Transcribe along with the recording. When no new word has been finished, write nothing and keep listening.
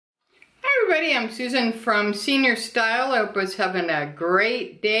everybody, I'm Susan from SRSTYLE. I hope I was having a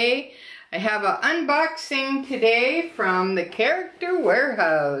great day. I have an unboxing today from the Character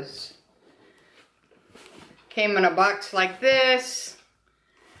Warehouse. Came in a box like this.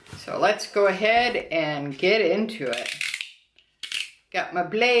 So let's go ahead and get into it. Got my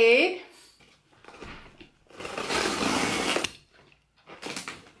blade.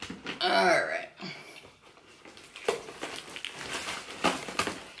 Alright.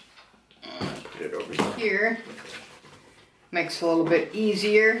 Put it over here. Makes it a little bit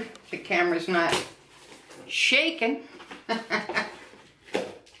easier. The camera's not shaking.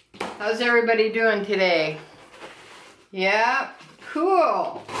 How's everybody doing today? Yeah,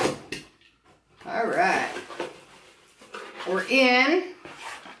 cool. Alright. We're in.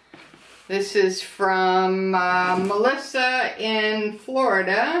 This is from Melissa in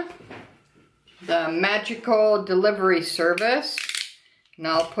Florida. The Magical Delivery Service. And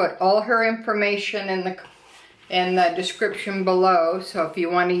I'll put all her information in the description below. So if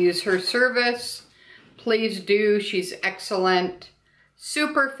you want to use her service, please do. She's excellent,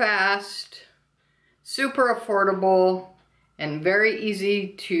 super fast, super affordable, and very easy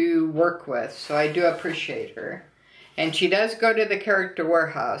to work with. So I do appreciate her. And she does go to the Character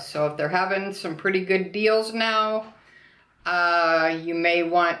Warehouse. So if they're having some pretty good deals now, you may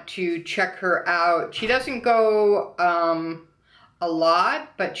want to check her out. She doesn't go a lot,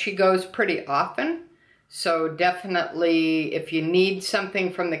 but she goes pretty often. So definitely, if you need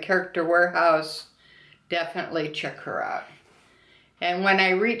something from the Character Warehouse, definitely check her out. And when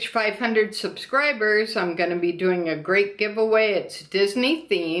I reach 500 subscribers, I'm going to be doing a great giveaway. It's Disney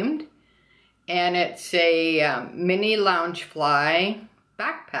themed, and it's a mini Loungefly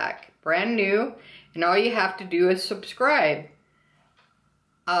backpack, brand new, and all you have to do is subscribe.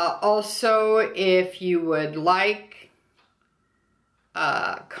 Also, if you would like,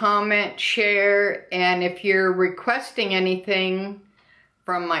 comment, share, and if you're requesting anything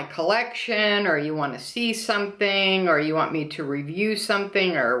from my collection, or you want to see something, or you want me to review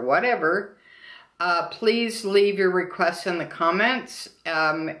something, or whatever, please leave your requests in the comments,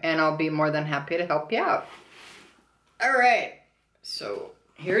 and I'll be more than happy to help you out. Alright, so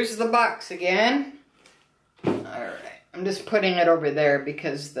here's the box again. Alright, I'm just putting it over there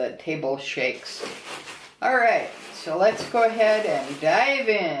because the table shakes. Alright, so let's go ahead and dive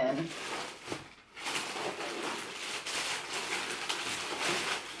in.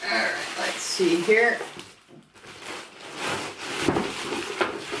 Alright, let's see here.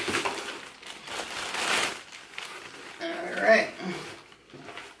 Alright.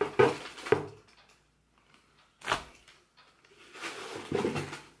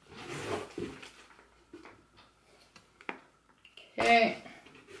 Okay.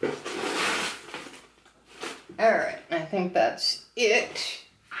 Alright, I think that's it.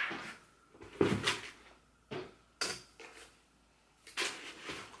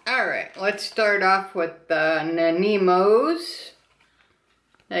 Alright, let's start off with the Nuimos.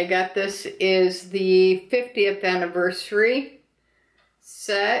 I got this is the 50th anniversary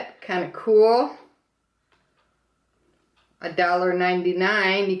set, kind of cool.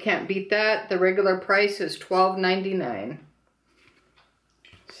 $1.99, you can't beat that. The regular price is $12.99.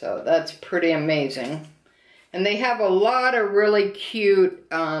 So that's pretty amazing. And they have a lot of really cute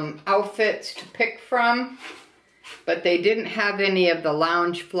outfits to pick from. But they didn't have any of the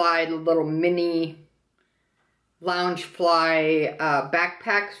Loungefly, the little mini Loungefly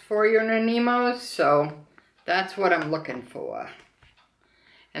backpacks for your Nuimos. So that's what I'm looking for.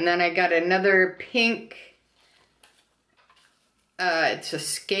 And then I got another pink, it's a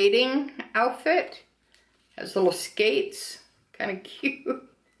skating outfit. Has little skates, kind of cute.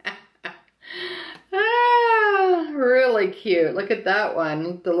 Really cute. Look at that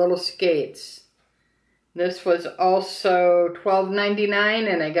one, the little skates. This was also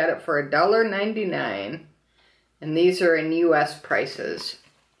 $12.99 and I got it for $1.99. And these are in US prices.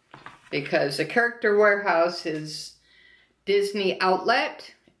 Because the Character Warehouse is Disney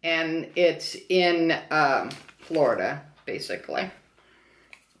outlet and it's in Florida, basically.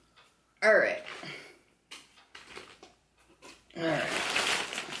 Alright.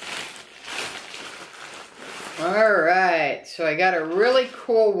 Alright, so I got a really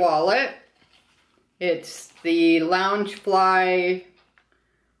cool wallet. It's the Loungefly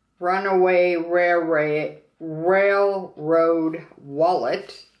Runaway Railroad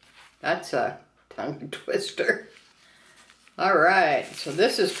Wallet. That's a tongue twister. Alright, so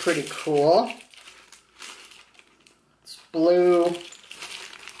this is pretty cool. It's blue.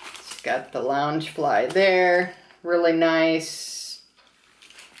 It's got the Loungefly there. Really nice.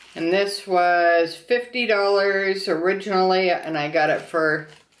 And this was $50 originally, and I got it for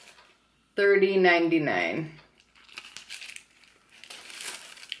 $30.99.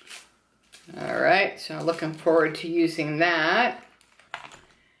 All right, so looking forward to using that.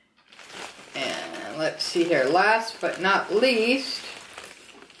 And let's see here, last but not least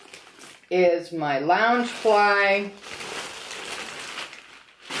is my Loungefly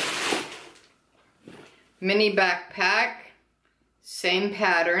mini backpack, same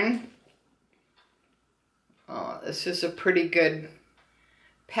pattern. Oh, this is a pretty good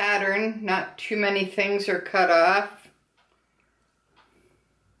pattern, not too many things are cut off.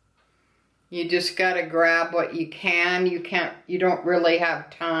 You just gotta grab what you can. You don't really have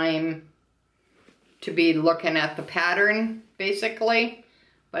time to be looking at the pattern, basically.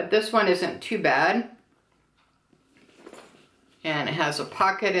 But this one isn't too bad. And it has a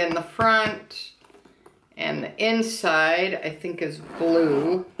pocket in the front. And the inside, I think, is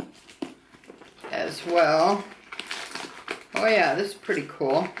blue as well. Oh yeah, this is pretty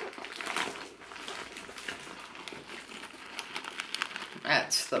cool.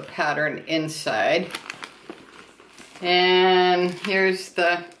 That's the pattern inside. And here's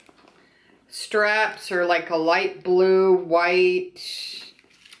the straps are like a light blue, white.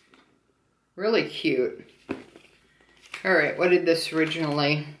 Really cute. All right, what did this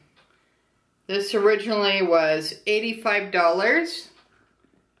originally? This originally was $85.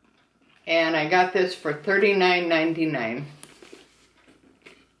 And I got this for $39.99.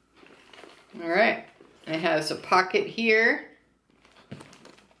 All right, it has a pocket here.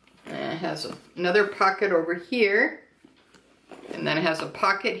 And it has another pocket over here. And then it has a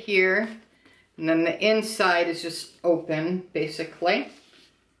pocket here. And then the inside is just open, basically.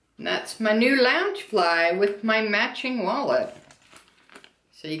 And that's my new Loungefly with my matching wallet.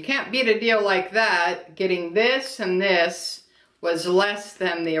 So you can't beat a deal like that. Getting this and this was less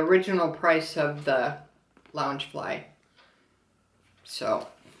than the original price of the Loungefly. So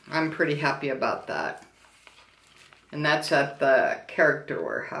I'm pretty happy about that. And that's at the Character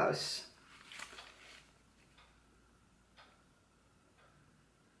Warehouse.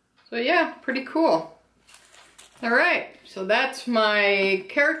 So yeah, pretty cool. All right, so that's my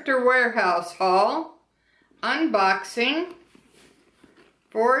Character Warehouse haul unboxing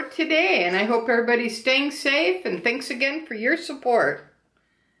for today. And I hope everybody's staying safe, and thanks again for your support.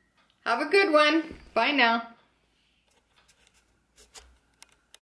 Have a good one. Bye now.